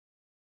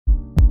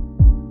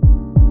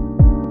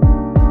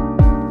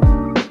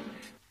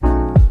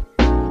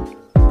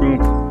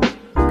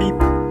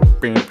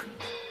beep,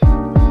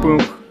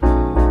 boop,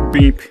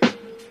 beep,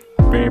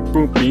 beep,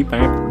 boop, beep,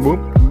 beep,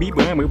 boop, beep,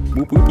 boop,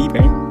 boop, boop, beep,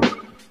 beep.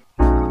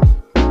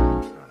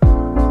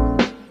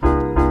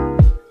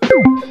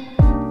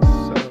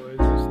 So, is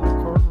this the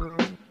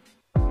courtroom?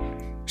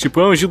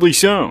 Supposedly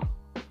so.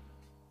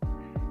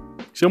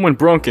 Someone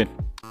broke it.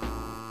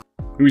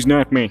 It was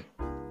not me.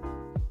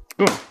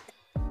 Oh.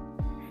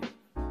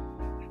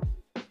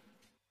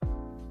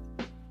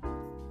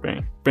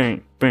 Bang,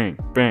 bang, bang,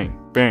 bang,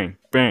 bang,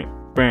 bang,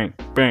 bang,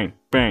 bang,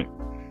 bang.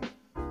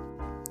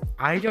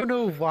 I don't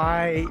know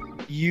why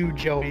you,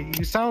 Joey.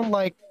 You sound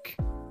like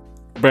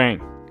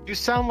Bang. you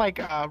sound like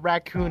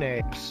raccoon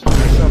eggs for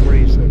some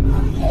reason.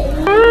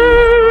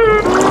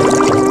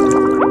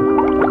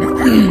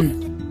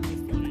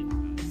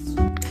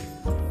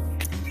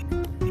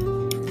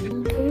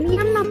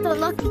 I'm not the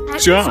lucky person,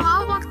 So,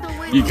 I walked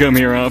away. you come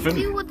here often?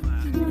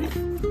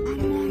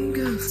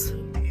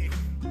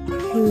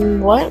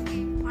 What?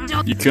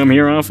 You come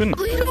here often?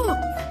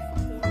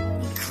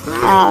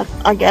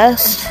 I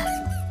guess.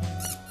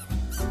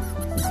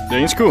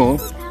 That's cool.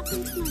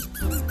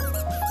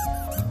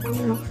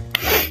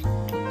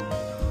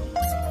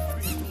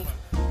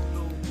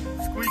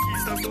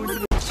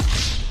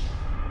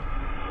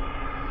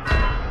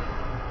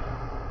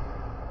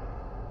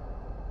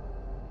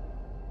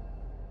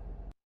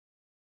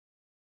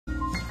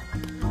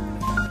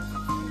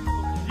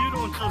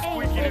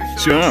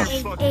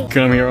 So,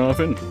 come here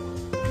often?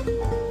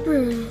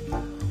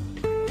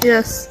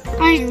 Yes.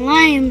 I ain't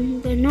lying,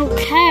 but no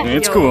cat.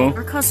 That's cool.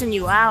 We're cussing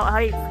you out. How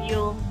do you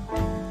feel?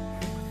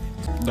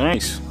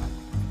 Nice.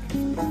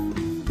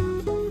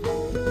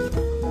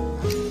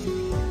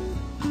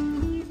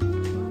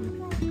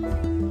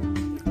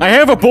 I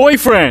have a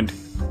boyfriend!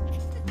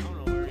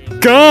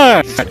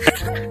 God!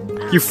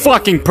 You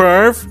fucking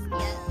perv!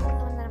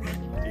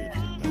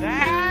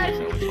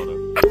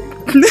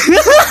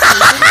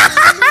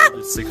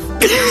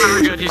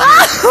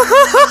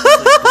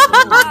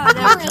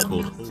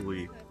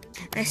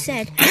 I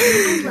said.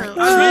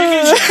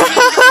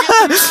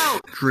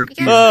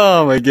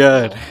 Oh my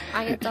god.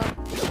 I get the.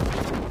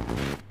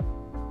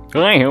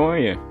 Hi, how are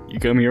you? You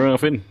come here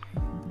often?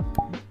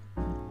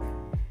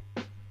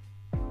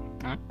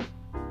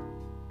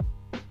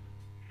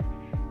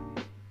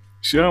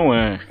 So,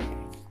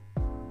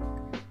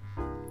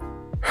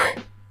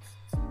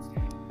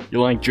 you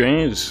like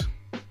jazz?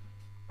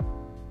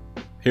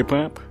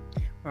 Hip-hop?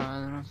 Bro,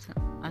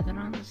 I don't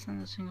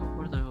understand a single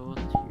word of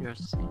what you're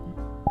saying.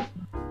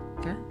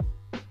 Okay?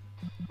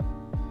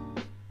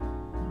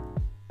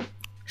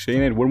 Say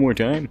that one more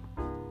time.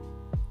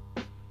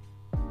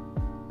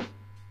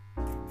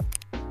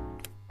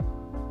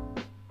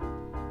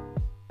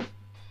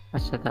 I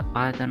said that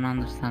I don't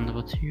understand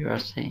what you are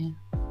saying.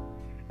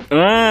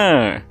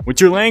 Ah!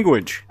 What's your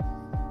language?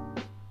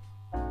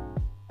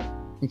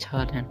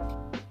 Italian.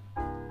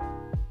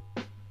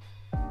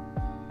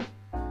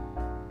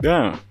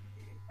 Ah.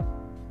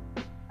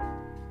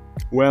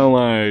 Well,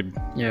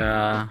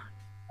 Yeah.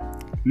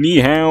 ni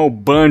hao,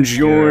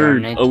 bonjour, You're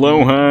an idiot.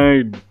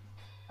 aloha,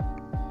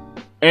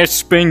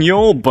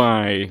 espanol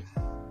by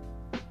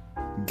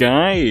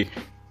guy.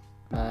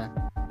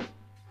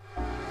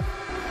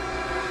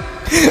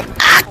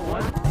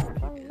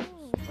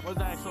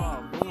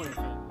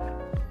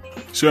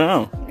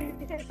 So,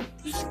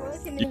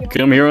 you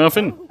come here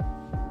often?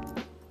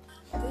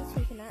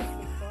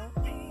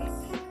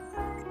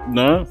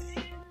 No?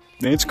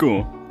 That's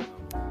cool.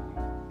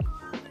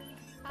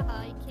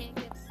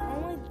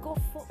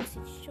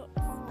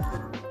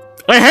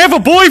 I have a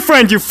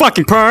boyfriend, you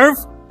fucking perv!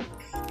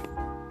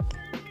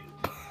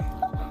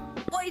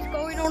 What is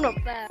going on up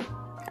there?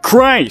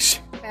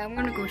 Christ! Okay, I'm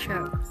gonna go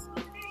shower.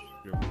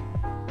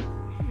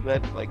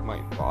 Let like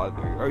my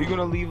father. Are you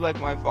gonna leave like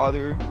my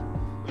father?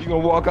 Are you gonna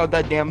walk out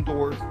that damn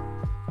door?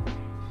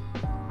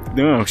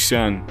 No,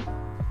 son.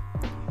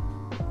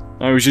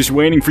 I was just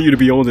waiting for you to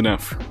be old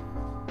enough.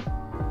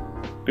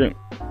 Yeah,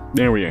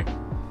 there we are.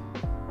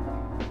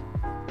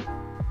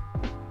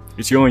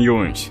 It's all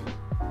yours.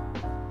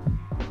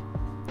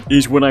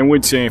 Is what I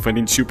would say if I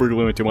didn't super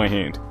glue it to my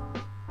hand.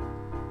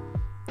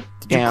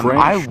 Did you Damn, crash?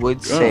 I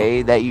would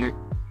say that you're.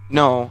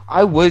 No,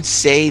 I would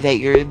say that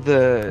you're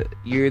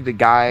the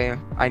guy.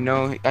 I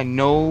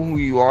know who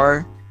you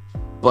are,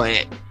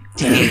 but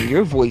dang,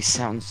 your voice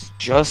sounds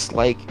just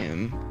like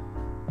him.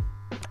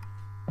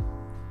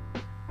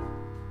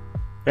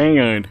 Hang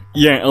on.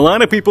 Yeah, a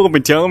lot of people have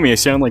been telling me I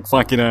sound like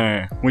fucking,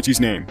 what's his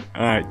name?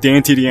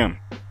 Dan TDM.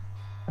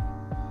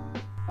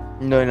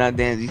 No, not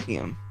Dan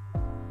DCM.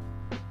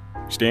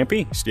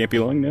 Stampy? Stampy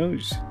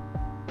Longnose?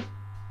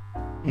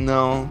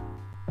 No.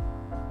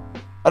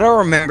 I don't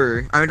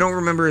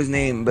remember his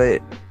name,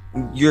 but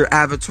your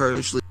avatar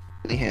is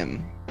literally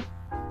him.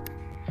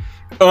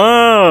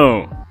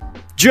 Oh!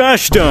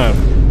 Josh Dub!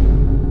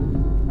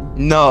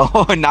 No,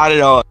 not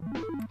at all.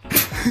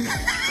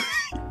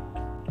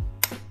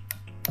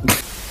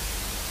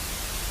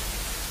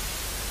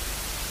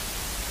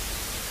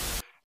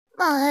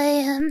 I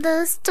am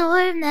the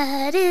storm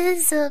that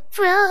is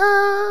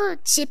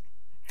approaching.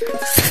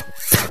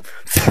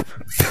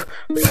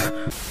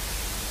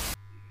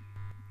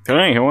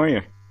 Hi, how are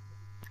you?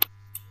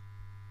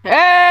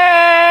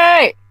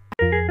 Hey!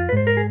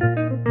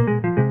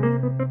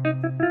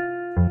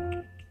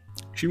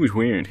 She was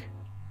weird.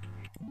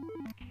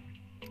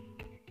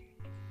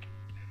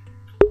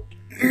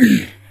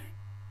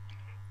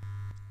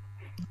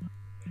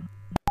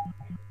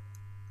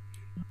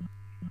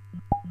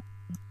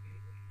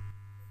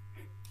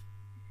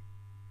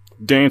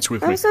 Dance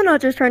with I'm me. still not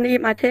just trying to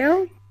eat my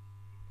tail.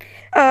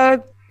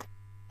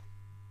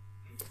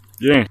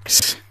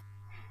 Yes.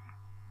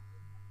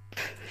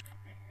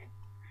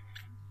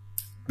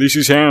 This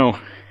is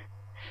how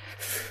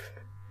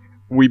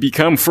we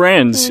become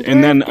friends,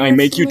 and then I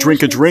make you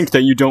drink a drink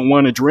that you don't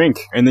want to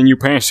drink, and then you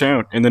pass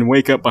out, and then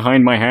wake up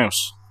behind my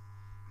house.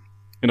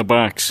 In a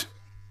box.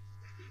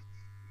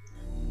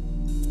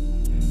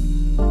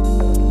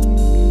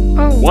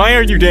 Oh. Why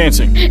are you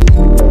dancing?